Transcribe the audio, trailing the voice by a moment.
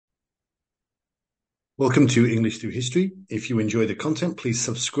Welcome to English Through History. If you enjoy the content, please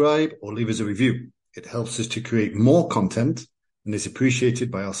subscribe or leave us a review. It helps us to create more content and is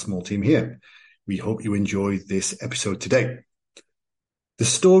appreciated by our small team here. We hope you enjoy this episode today. The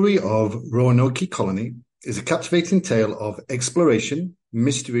story of Roanoke Colony is a captivating tale of exploration,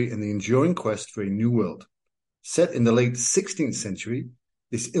 mystery, and the enduring quest for a new world. Set in the late 16th century,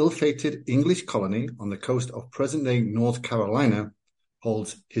 this ill-fated English colony on the coast of present-day North Carolina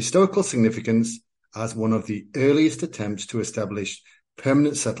holds historical significance as one of the earliest attempts to establish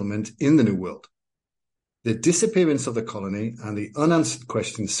permanent settlement in the New World. The disappearance of the colony and the unanswered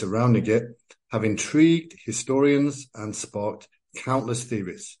questions surrounding it have intrigued historians and sparked countless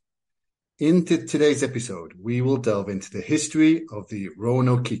theories. In today's episode, we will delve into the history of the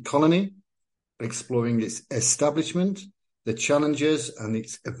Roanoke colony, exploring its establishment, the challenges, and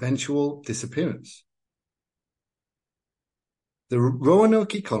its eventual disappearance. The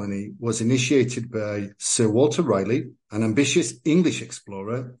Roanoke colony was initiated by Sir Walter Raleigh, an ambitious English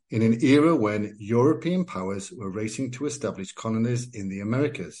explorer in an era when European powers were racing to establish colonies in the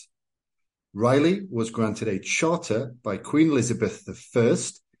Americas. Raleigh was granted a charter by Queen Elizabeth I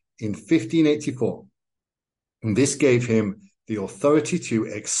in 1584, and this gave him the authority to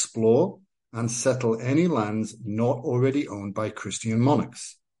explore and settle any lands not already owned by Christian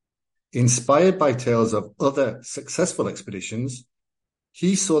monarchs. Inspired by tales of other successful expeditions,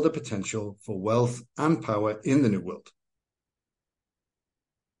 he saw the potential for wealth and power in the New World.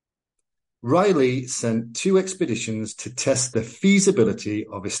 Raleigh sent 2 expeditions to test the feasibility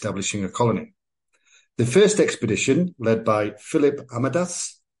of establishing a colony. The first expedition, led by Philip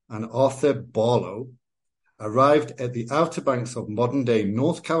Amadas and Arthur Barlow, arrived at the Outer Banks of modern-day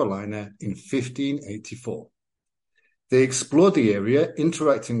North Carolina in 1584. They explored the area,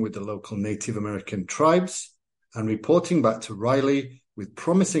 interacting with the local Native American tribes and reporting back to Raleigh with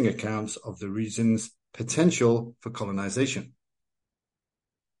promising accounts of the region's potential for colonization.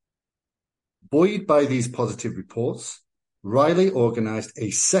 Buoyed by these positive reports, Raleigh organized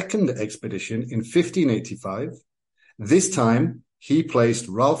a second expedition in 1585. This time, he placed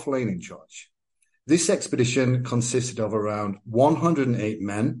Ralph Lane in charge. This expedition consisted of around 108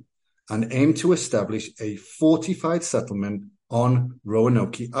 men and aimed to establish a fortified settlement on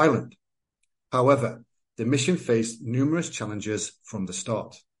Roanoke Island. However, the mission faced numerous challenges from the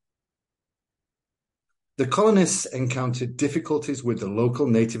start. The colonists encountered difficulties with the local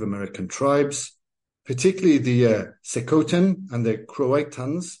Native American tribes, particularly the Secotan and the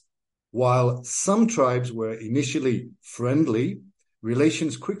Croatans. While some tribes were initially friendly,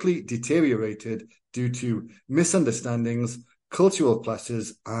 relations quickly deteriorated due to misunderstandings, cultural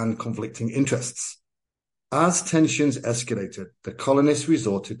clashes, and conflicting interests. As tensions escalated, the colonists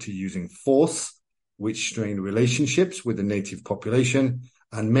resorted to using force, which strained relationships with the native population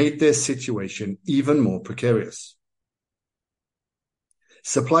and made their situation even more precarious.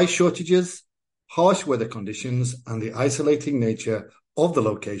 Supply shortages, harsh weather conditions, and the isolating nature of the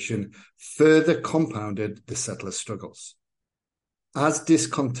location further compounded the settlers' struggles. As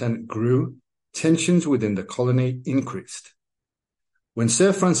discontent grew, tensions within the colony increased. When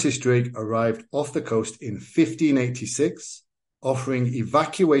Sir Francis Drake arrived off the coast in 1586, offering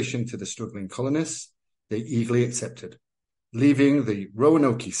evacuation to the struggling colonists, they eagerly accepted, leaving the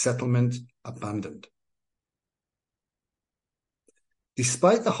Roanoke settlement abandoned.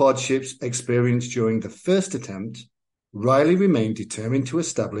 Despite the hardships experienced during the first attempt, Raleigh remained determined to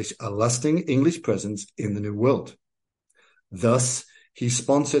establish a lasting English presence in the New World. Thus, he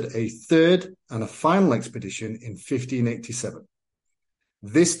sponsored a third and a final expedition in 1587.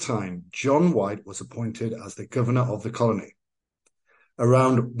 This time, John White was appointed as the governor of the colony.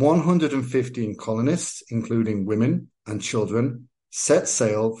 Around 115 colonists, including women and children, set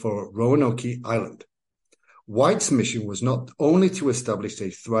sail for Roanoke Island. White's mission was not only to establish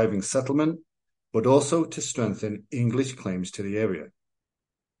a thriving settlement, but also to strengthen English claims to the area.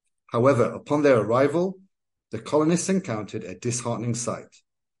 However, upon their arrival, the colonists encountered a disheartening sight.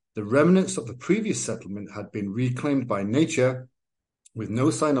 The remnants of the previous settlement had been reclaimed by nature, with no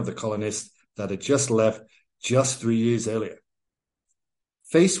sign of the colonists that had just left just 3 years earlier.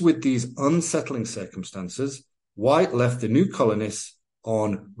 Faced with these unsettling circumstances, White left the new colonists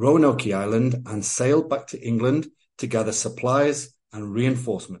on Roanoke Island and sailed back to England to gather supplies and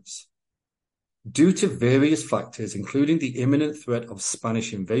reinforcements. Due to various factors, including the imminent threat of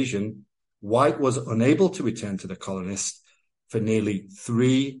Spanish invasion, White was unable to return to the colonists for nearly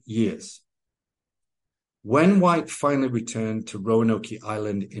 3 years. When White finally returned to Roanoke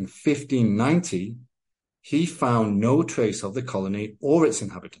Island in 1590, he found no trace of the colony or its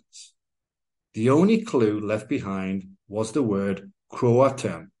inhabitants. The only clue left behind was the word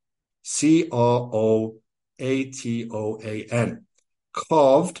Croatan, Croatan,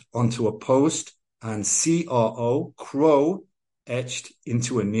 carved onto a post, and crow, etched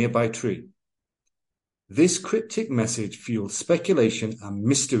into a nearby tree. This cryptic message fueled speculation and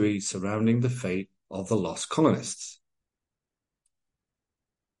mystery surrounding the fate of the lost colonists.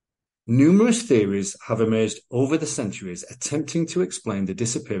 Numerous theories have emerged over the centuries attempting to explain the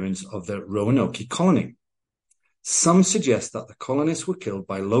disappearance of the Roanoke colony. Some suggest that the colonists were killed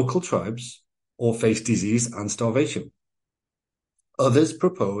by local tribes or faced disease and starvation. Others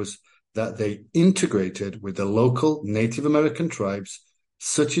propose that they integrated with the local Native American tribes,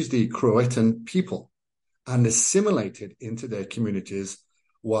 such as the Croatan people, and assimilated into their communities,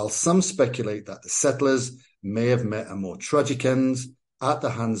 while some speculate that the settlers may have met a more tragic end at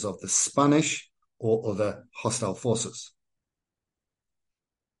the hands of the Spanish or other hostile forces.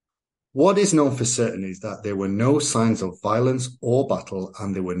 What is known for certain is that there were no signs of violence or battle,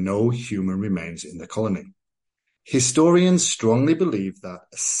 and there were no human remains in the colony. Historians strongly believe that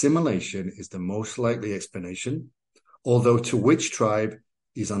assimilation is the most likely explanation, although to which tribe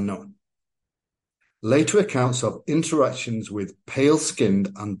is unknown. Later accounts of interactions with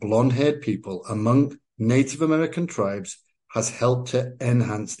pale-skinned and blonde-haired people among Native American tribes has helped to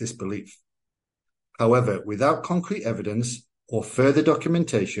enhance this belief. However, without concrete evidence or further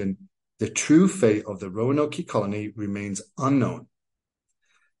documentation, the true fate of the Roanoke colony remains unknown.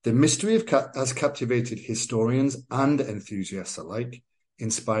 The mystery has captivated historians and enthusiasts alike,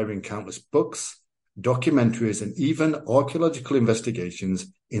 inspiring countless books, documentaries, and even archaeological investigations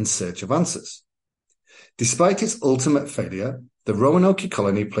in search of answers. Despite its ultimate failure, the Roanoke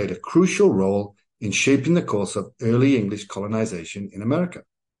colony played a crucial role in shaping the course of early English colonization in America.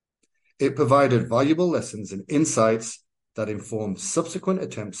 It provided valuable lessons and insights that informed subsequent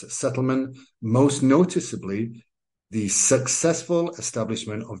attempts at settlement, most noticeably the successful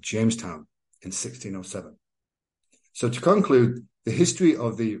establishment of Jamestown in 1607. So to conclude, the history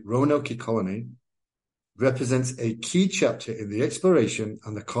of the Roanoke colony represents a key chapter in the exploration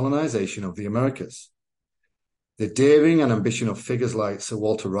and the colonization of the Americas. The daring and ambition of figures like Sir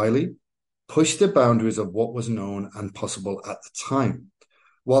Walter Raleigh pushed the boundaries of what was known and possible at the time.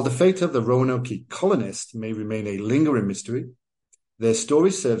 While the fate of the Roanoke colonists may remain a lingering mystery, their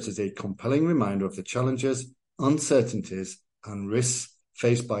story serves as a compelling reminder of the challenges, uncertainties, and risks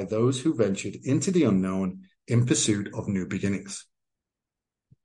faced by those who ventured into the unknown in pursuit of new beginnings.